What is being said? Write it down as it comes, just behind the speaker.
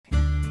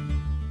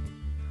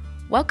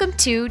Welcome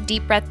to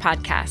Deep Breath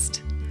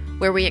Podcast,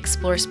 where we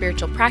explore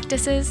spiritual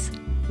practices,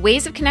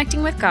 ways of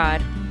connecting with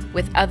God,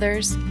 with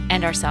others,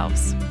 and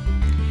ourselves.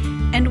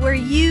 And where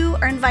you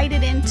are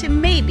invited in to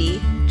maybe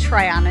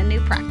try on a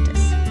new practice.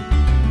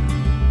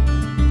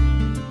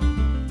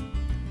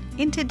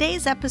 In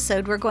today's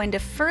episode, we're going to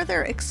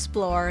further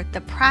explore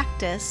the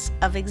practice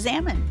of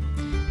examine,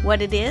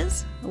 what it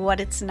is, what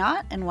it's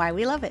not, and why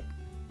we love it.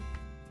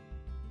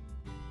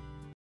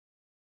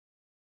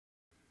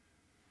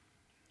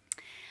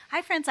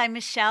 Hi friends, I'm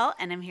Michelle,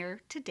 and I'm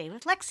here today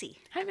with Lexi.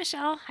 Hi,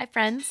 Michelle. Hi,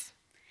 friends.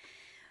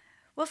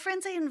 Well,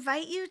 friends, I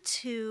invite you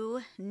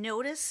to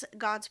notice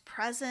God's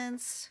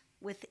presence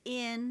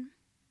within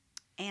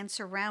and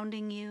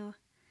surrounding you,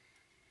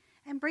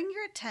 and bring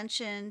your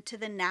attention to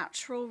the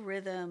natural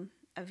rhythm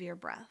of your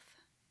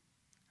breath.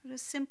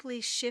 Just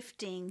simply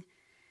shifting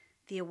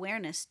the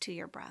awareness to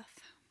your breath.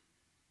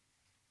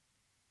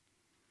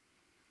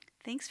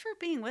 Thanks for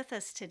being with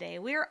us today.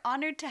 We are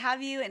honored to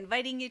have you,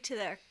 inviting you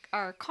to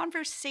our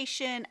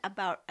conversation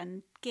about,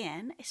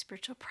 again, a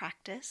spiritual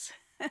practice,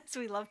 as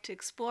we love to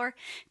explore.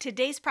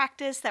 Today's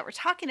practice that we're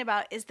talking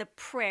about is the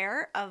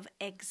prayer of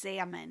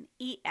examine,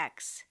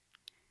 E-X-A-M-E-N,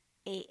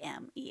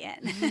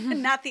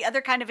 not the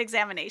other kind of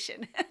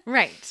examination.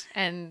 Right.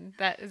 And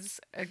that is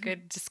a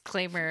good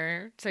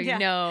disclaimer. So you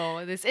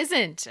know this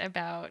isn't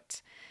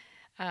about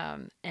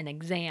an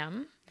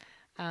exam.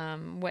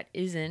 What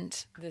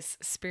isn't this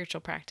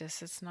spiritual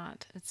practice? It's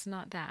not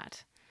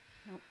that.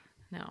 Nope.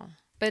 No.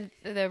 But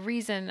the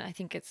reason I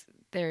think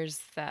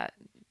there's that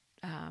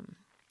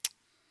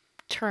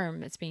term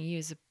that's being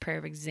used, the prayer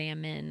of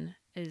examine,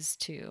 is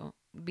to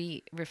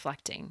be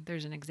reflecting.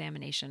 There's an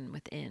examination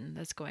within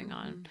that's going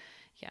on.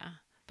 Yeah.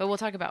 But we'll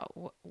talk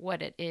about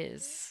what it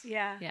is.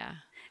 Yeah. Yeah.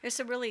 There's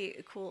some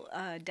really cool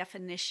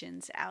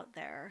definitions out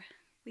there.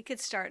 We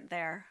could start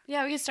there.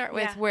 Yeah, we could start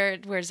with where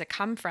does it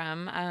come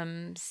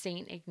from?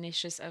 Saint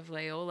Ignatius of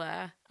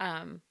Loyola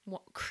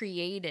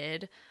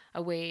created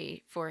a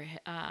way for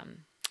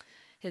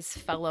his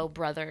fellow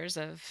brothers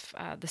of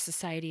the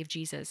Society of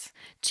Jesus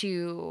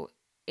to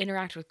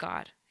interact with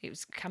God. He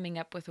was coming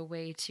up with a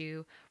way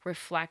to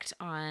reflect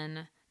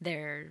on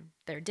their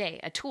day,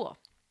 a tool.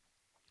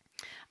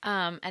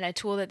 And a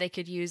tool that they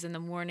could use in the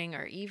morning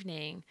or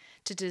evening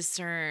to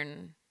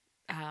discern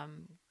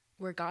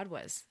where God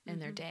was in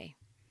their day.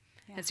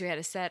 Yeah. And so he had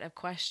a set of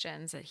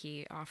questions that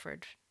he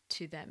offered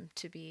to them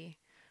to be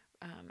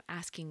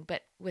asking.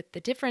 But with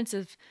the difference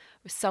of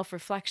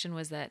self-reflection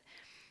was that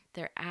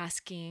they're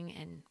asking,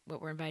 and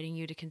what we're inviting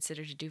you to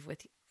consider to do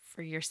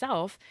for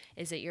yourself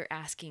is that you're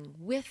asking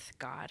with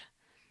God.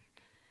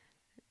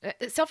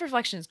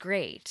 Self-reflection is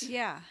great.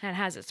 Yeah. And it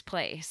has its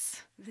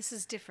place. This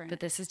is different. But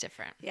this is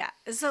different. Yeah.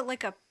 It's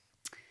like a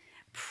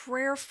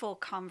prayerful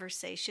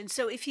conversation.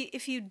 So if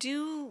you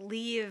do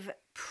leave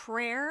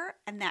prayer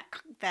and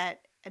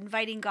that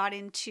inviting God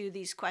into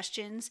these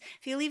questions,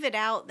 if you leave it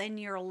out, then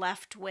you're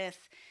left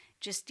with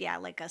just,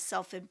 like a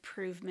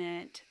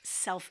self-improvement,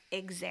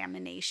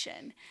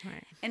 self-examination.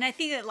 Right. And I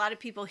think that a lot of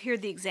people hear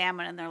the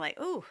examine and they're like,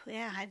 oh,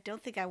 yeah, I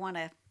don't think I want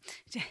to,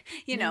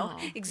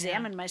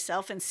 examine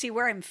myself and see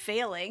where I'm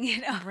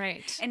failing,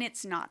 Right. And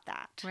it's not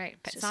that. Right.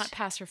 It's not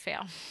pass or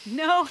fail.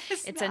 No,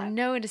 it's not. a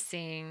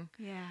noticing.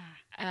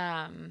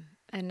 Yeah.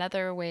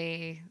 Another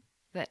way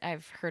that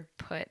I've heard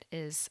put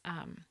is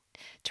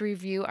to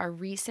review our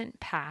recent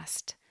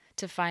past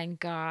to find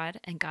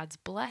God and God's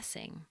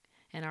blessing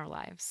in our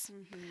lives.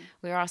 Mm-hmm.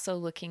 We're also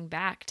looking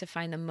back to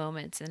find the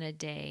moments in a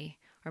day,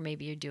 or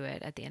maybe you do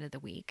it at the end of the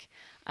week,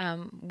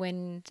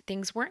 when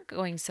things weren't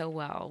going so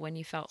well, when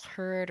you felt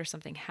hurt or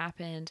something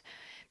happened.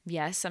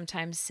 Yes,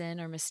 sometimes sin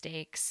or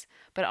mistakes,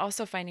 but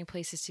also finding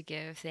places to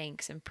give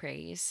thanks and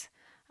praise,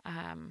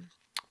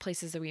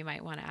 places that we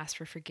might want to ask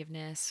for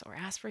forgiveness or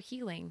ask for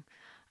healing,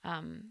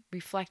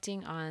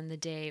 reflecting on the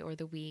day or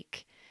the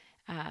week,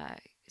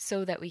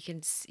 so that we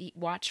can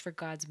watch for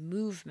God's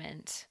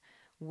movement,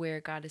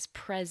 where God is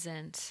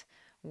present,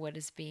 what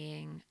is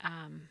being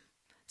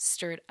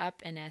stirred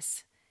up in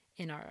us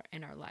in our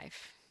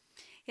life.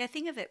 Yeah, I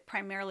think of it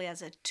primarily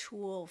as a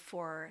tool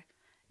for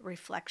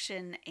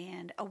reflection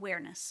and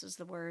awareness is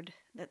the word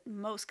that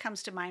most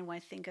comes to mind when I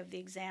think of the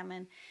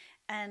examine.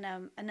 And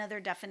another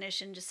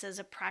definition just says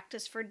a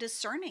practice for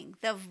discerning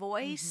the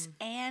voice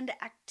and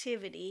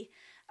activity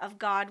of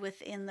God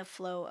within the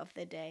flow of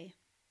the day.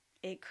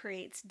 It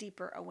creates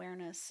deeper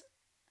awareness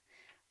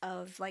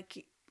of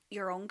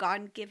your own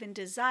God-given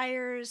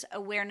desires,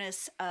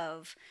 awareness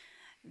of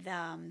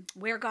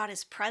where God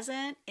is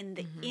present in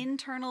the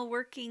internal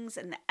workings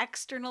and the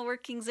external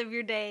workings of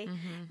your day,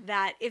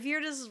 that if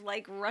you're just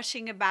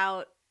rushing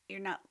about, you're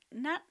not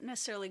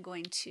necessarily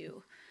going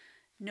to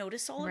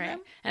notice all of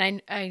them.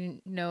 And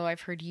I know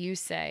I've heard you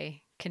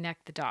say,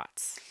 connect the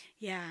dots.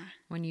 Yeah.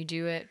 When you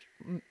do it,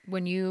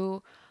 when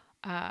you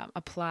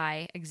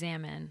apply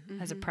examine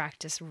as a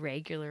practice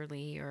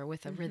regularly or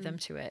with a rhythm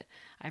to it,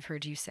 I've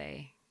heard you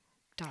say,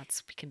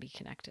 dots can be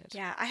connected.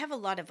 Yeah, I have a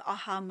lot of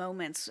aha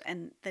moments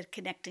and the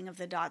connecting of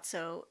the dots.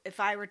 So if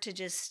I were to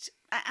just,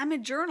 I'm a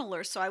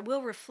journaler, so I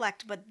will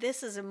reflect, but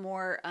this is a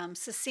more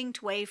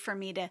succinct way for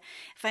me to,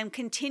 if I'm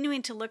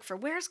continuing to look for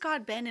where's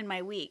God been in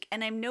my week,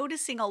 and I'm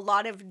noticing a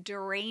lot of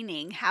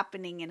draining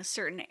happening in a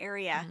certain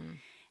area.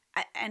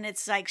 And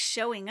it's like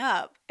showing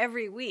up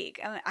every week.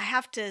 I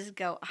have to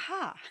go,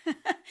 aha.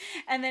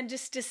 And then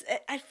just,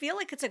 I feel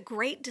like it's a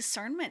great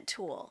discernment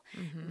tool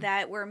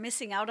that we're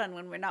missing out on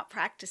when we're not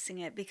practicing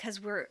it,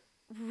 because we're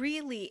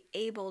really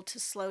able to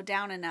slow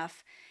down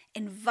enough,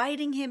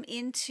 inviting him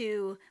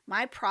into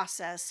my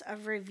process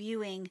of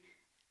reviewing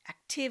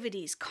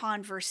activities,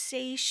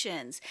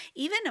 conversations,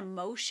 even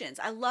emotions.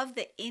 I love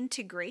the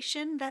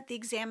integration that the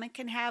examine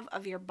can have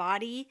of your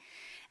body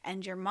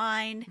and your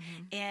mind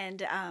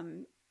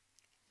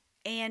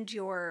and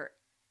your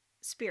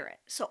spirit.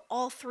 So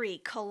all three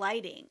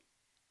colliding.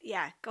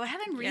 Yeah, go ahead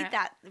and read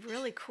that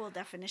really cool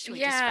definition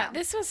we just found.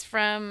 This was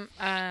from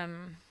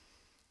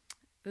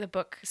the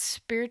book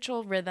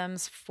Spiritual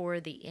Rhythms for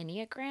the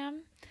Enneagram,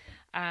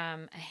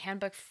 a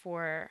handbook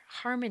for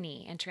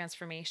harmony and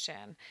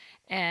transformation.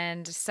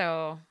 And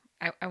so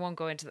I won't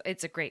go into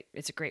it's a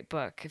great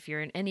book if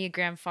you're an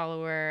Enneagram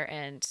follower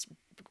and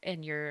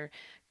you're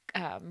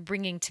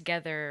bringing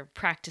together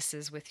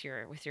practices with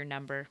your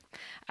number.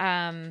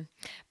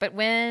 But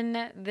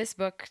when this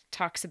book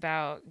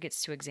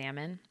gets to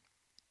examine,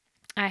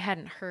 I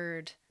hadn't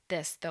heard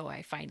this, though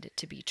I find it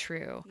to be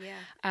true.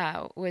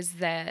 Was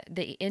that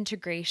the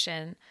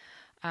integration,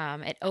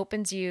 it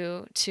opens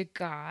you to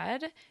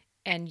God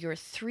and your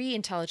three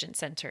intelligence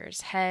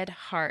centers, head,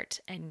 heart,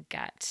 and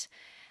gut.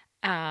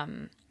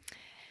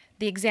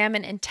 The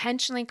examine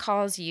intentionally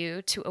calls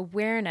you to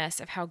awareness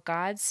of how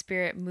God's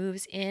Spirit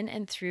moves in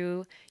and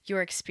through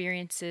your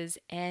experiences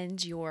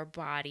and your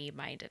body,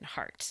 mind, and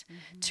heart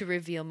to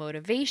reveal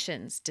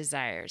motivations,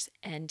 desires,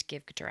 and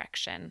give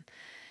direction.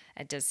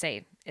 It does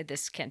say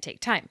this can take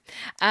time.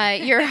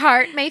 Your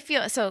heart may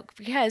feel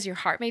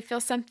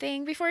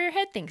something before your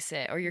head thinks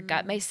it, or your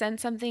gut may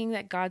sense something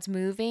that God's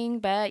moving,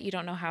 but you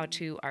don't know how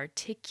to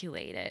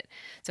articulate it.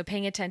 So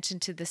paying attention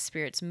to the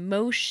Spirit's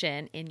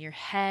motion in your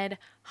head,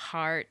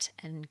 heart,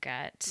 and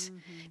gut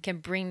can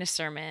bring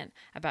discernment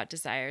about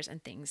desires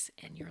and things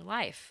in your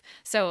life.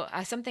 So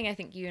something I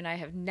think you and I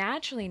have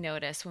naturally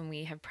noticed when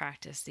we have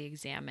practiced the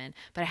examine,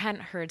 but I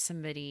hadn't heard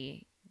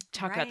somebody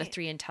talk about the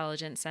three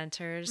intelligence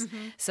centers,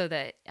 so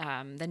that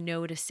the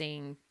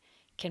noticing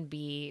can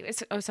be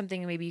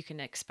something maybe you can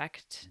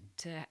expect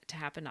to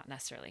happen, not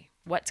necessarily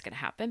what's going to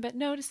happen, but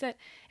notice that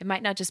it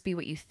might not just be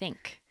what you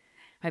think,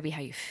 it might be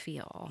how you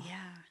feel.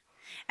 Yeah.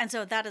 And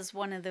so that is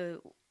one of the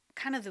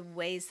kind of the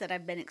ways that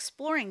I've been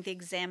exploring the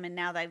examine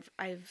now that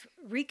I've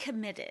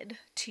recommitted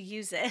to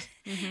use it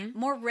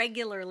more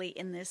regularly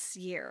in this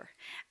year.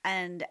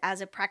 And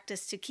as a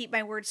practice to keep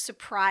my word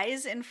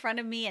surprise in front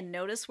of me and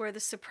notice where the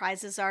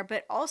surprises are,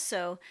 but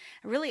also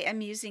I really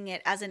am using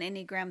it as an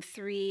Enneagram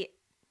 3,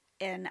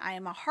 and I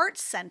am a heart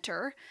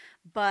center,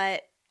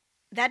 but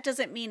that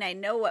doesn't mean I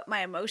know what my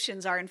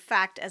emotions are. In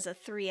fact, as a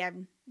 3,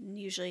 I'm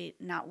usually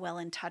not well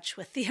in touch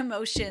with the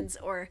emotions,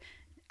 or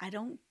I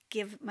don't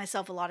give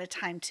myself a lot of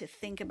time to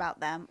think about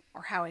them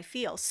or how I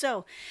feel.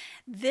 So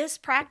this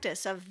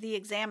practice of the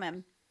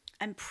examine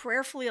and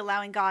prayerfully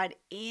allowing God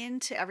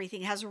into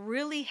everything has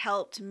really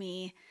helped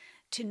me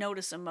to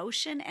notice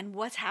emotion and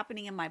what's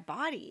happening in my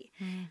body.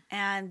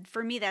 And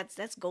for me,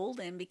 that's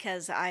golden,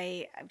 because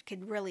I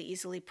could really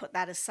easily put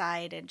that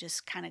aside and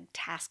just kind of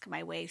task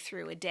my way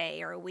through a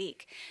day or a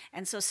week.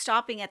 And so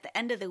stopping at the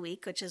end of the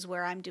week, which is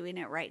where I'm doing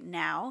it right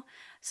now,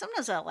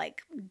 sometimes I'll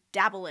like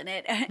dabble in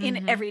it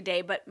in every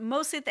day, but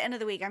mostly at the end of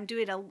the week, I'm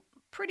doing a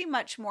pretty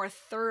much more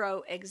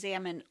thorough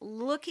examine,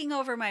 looking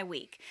over my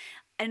week,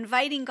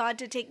 inviting God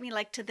to take me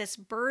like to this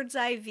bird's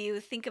eye view.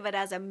 Think of it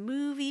as a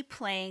movie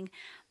playing.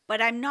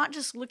 But I'm not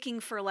just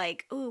looking for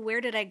like, oh, where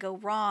did I go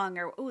wrong?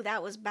 Or, oh,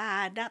 that was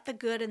bad. Not the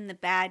good and the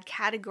bad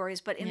categories,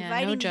 but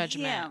inviting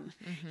him.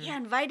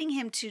 Inviting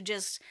him to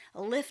just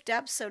lift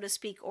up, so to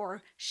speak,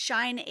 or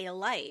shine a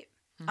light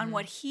on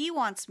what he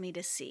wants me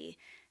to see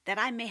that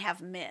I may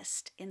have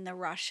missed in the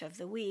rush of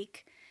the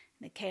week,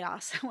 the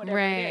chaos, whatever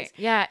it is.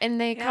 Yeah, and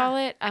they call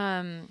it,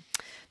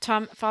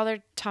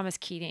 Father Thomas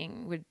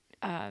Keating would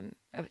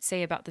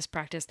say about this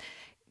practice,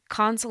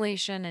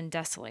 consolation and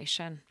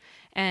desolation.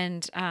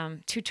 And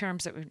two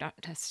terms that we've not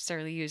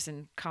necessarily used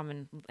in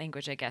common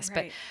language, I guess.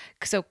 But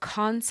so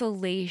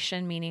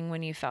consolation, meaning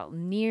when you felt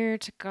near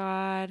to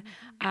God,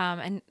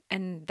 and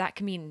that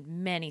can mean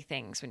many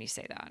things when you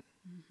say that,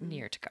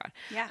 near to God.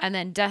 Yeah. And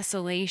then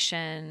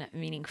desolation,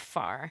 meaning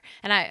far.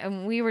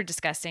 And we were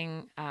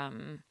discussing,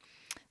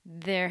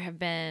 there have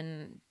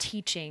been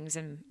teachings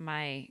in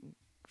my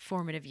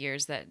formative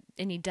years that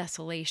any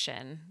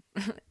desolation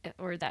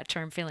or that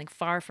term feeling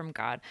far from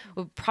God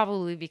would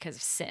probably be because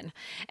of sin.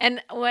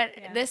 And what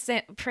this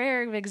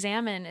prayer of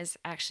examine is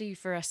actually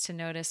for us to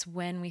notice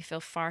when we feel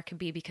far can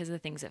be because of the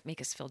things that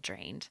make us feel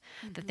drained,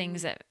 the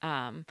things that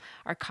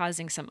are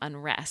causing some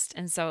unrest.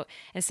 And so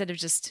instead of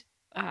just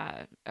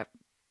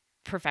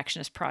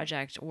perfectionist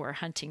project or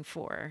hunting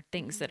for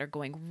things that are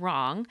going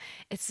wrong.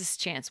 It's this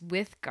chance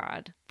with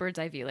God, bird's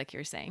eye view, like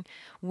you're saying.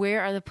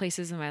 Where are the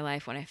places in my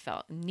life when I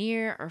felt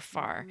near or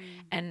far?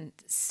 And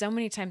so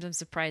many times I'm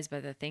surprised by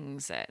the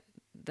things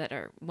that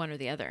are one or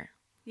the other.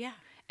 Yeah.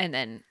 And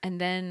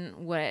then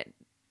what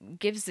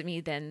gives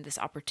me then this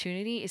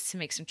opportunity is to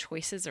make some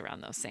choices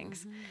around those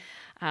things.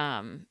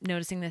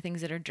 Noticing the things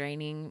that are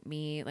draining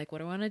me, like what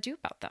do I want to do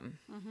about them?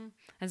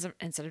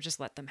 Instead of just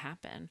let them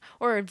happen,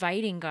 or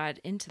inviting God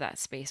into that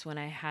space when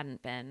I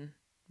hadn't been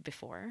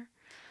before.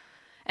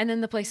 And then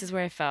the places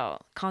where I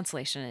felt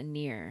consolation and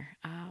near,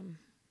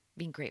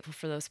 being grateful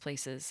for those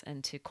places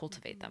and to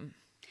cultivate them.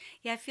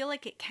 Yeah, I feel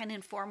like it can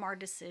inform our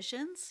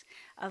decisions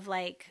of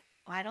like,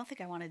 well, I don't think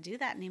I want to do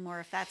that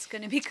anymore if that's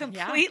going to be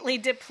completely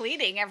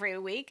depleting every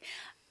week.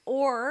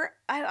 Or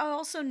I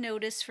also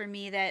notice for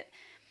me that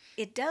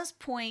it does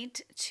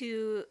point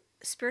to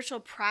spiritual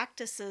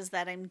practices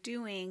that I'm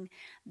doing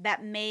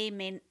that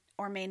may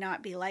or may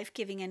not be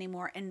life-giving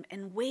anymore, and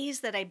ways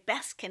that I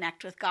best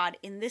connect with God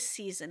in this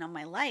season of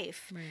my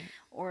life,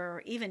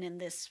 or even in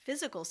this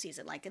physical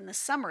season. Like in the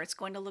summer, it's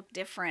going to look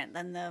different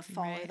than the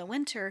fall or the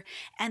winter.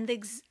 And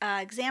the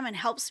Examine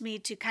helps me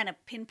to kind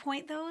of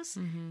pinpoint those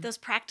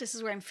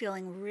practices where I'm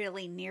feeling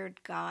really near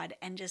God,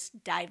 and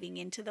just diving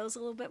into those a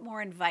little bit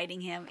more, inviting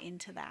him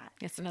into that.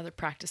 It's another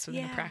practice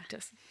within a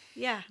practice.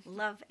 Yeah,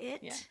 love it.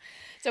 Yeah.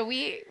 So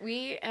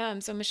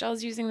so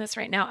Michelle's using this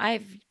right now.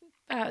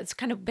 It's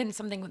kind of been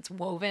something that's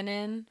woven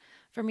in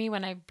for me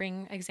when I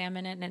bring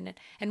Examine in.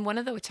 And one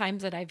of the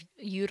times that I've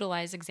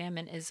utilized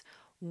Examine is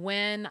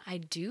when I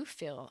do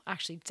feel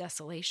actually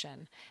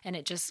desolation, and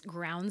it just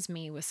grounds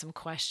me with some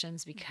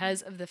questions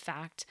because of the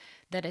fact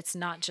that it's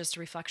not just a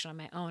reflection on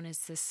my own.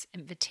 It's this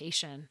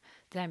invitation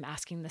that I'm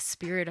asking the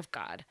Spirit of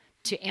God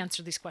to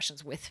answer these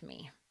questions with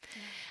me.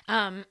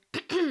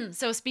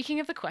 So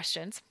speaking of the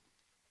questions,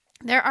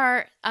 there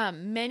are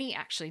many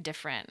actually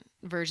different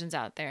versions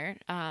out there.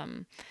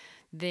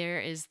 There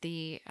is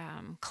the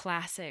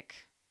classic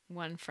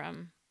one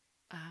from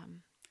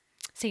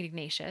St.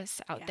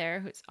 Ignatius out there,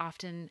 who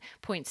often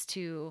points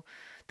to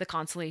the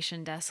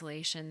consolation,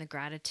 desolation, the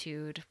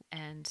gratitude,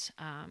 and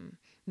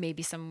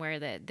maybe somewhere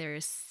that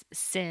there's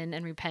sin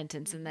and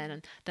repentance, and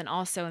then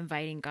also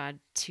inviting God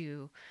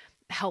to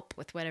help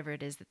with whatever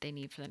it is that they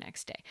need for the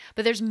next day.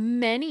 But there's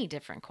many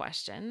different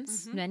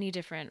questions, many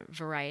different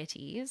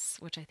varieties,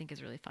 which I think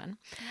is really fun.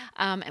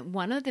 And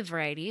one of the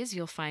varieties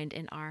you'll find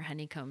in our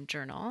Honeycomb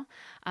journal,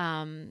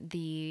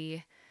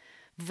 the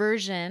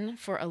version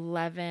for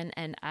 11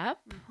 and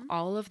up,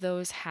 all of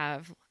those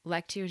have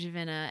Lectio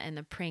Divina and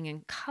the praying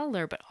in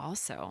color, but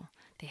also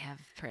they have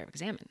Prayer of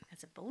Examine.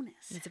 It's a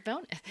bonus. It's a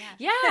bonus.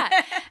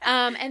 Yeah.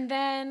 And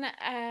then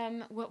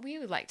what we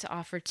would like to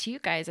offer to you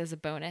guys as a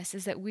bonus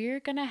is that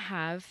we're going to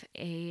have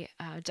a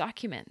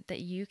document that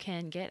you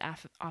can get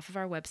off of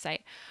our website,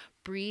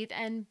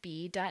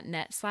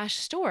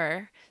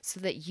 breathendbe.net/store, so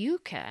that you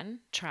can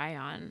try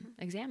on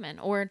Examine,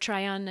 or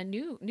try on a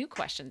new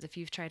questions if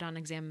you've tried on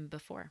Examine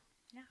before.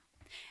 Yeah.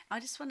 I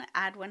just want to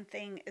add one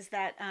thing, is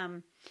that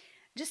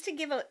just to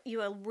give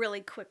you a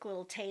really quick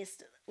little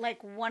taste,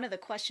 like one of the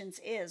questions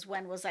is,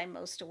 when was I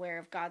most aware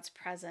of God's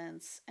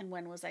presence, and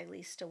when was I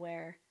least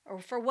aware? Or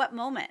for what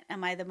moment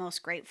am I the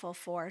most grateful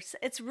for? So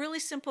it's really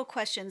simple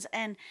questions.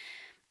 And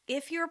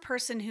if you're a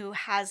person who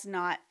has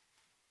not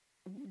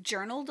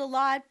journaled a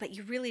lot, but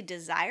you really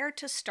desire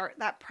to start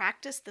that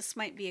practice, this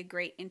might be a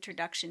great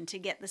introduction to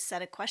get the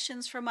set of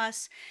questions from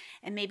us.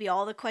 And maybe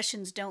all the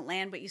questions don't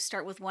land, but you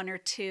start with one or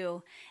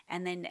two,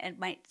 and then it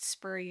might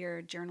spur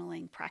your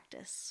journaling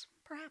practice.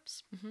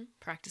 Perhaps.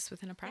 Practice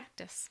within a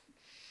practice.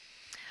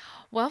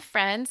 Well,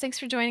 friends, thanks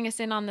for joining us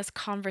in on this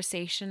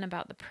conversation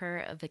about the Prayer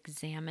of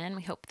Examine.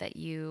 We hope that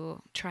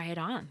you try it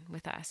on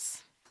with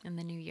us in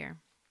the new year.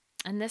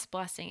 And this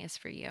blessing is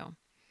for you.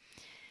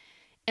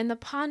 In the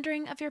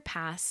pondering of your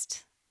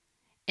past,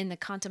 in the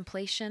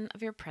contemplation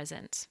of your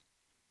present,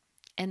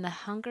 in the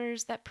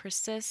hungers that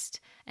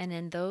persist, and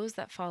in those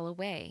that fall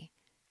away,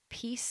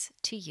 peace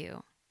to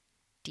you,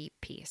 deep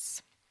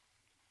peace.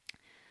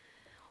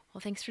 Well,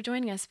 thanks for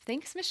joining us.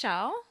 Thanks,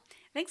 Michelle.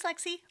 Thanks,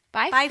 Lexi.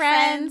 Bye,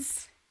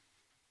 friends.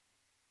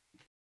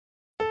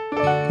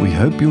 We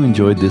hope you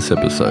enjoyed this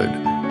episode.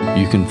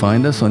 You can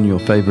find us on your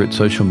favorite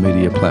social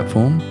media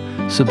platform.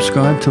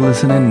 Subscribe to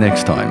listen in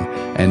next time,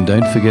 and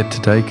don't forget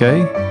to take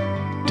a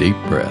deep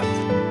breath.